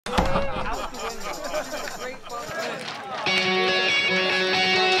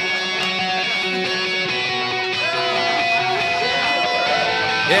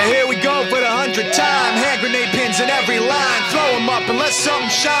100 times. Hand grenade pins in every line. Throw them up and let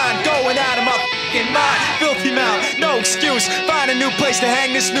something shine. Going out of my f***ing mind. Filthy mouth, no excuse. Find a new place to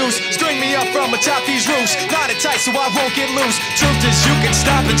hang this noose. String me up from atop these roofs. Knot it tight so I won't get loose. Truth is you can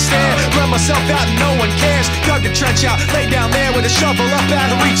stop and stare. Run myself out and no one cares. Dug the trench out, lay down there with a shovel up out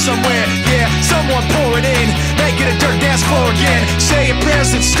of reach somewhere. Yeah, someone pour it in. Make it a dirt dance floor again. Say your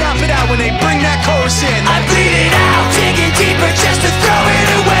prayers and stop it out when they bring that chorus in. I bleed it out, digging deeper just to throw it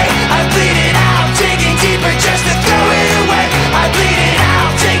away. I bleed it out, digging deeper just to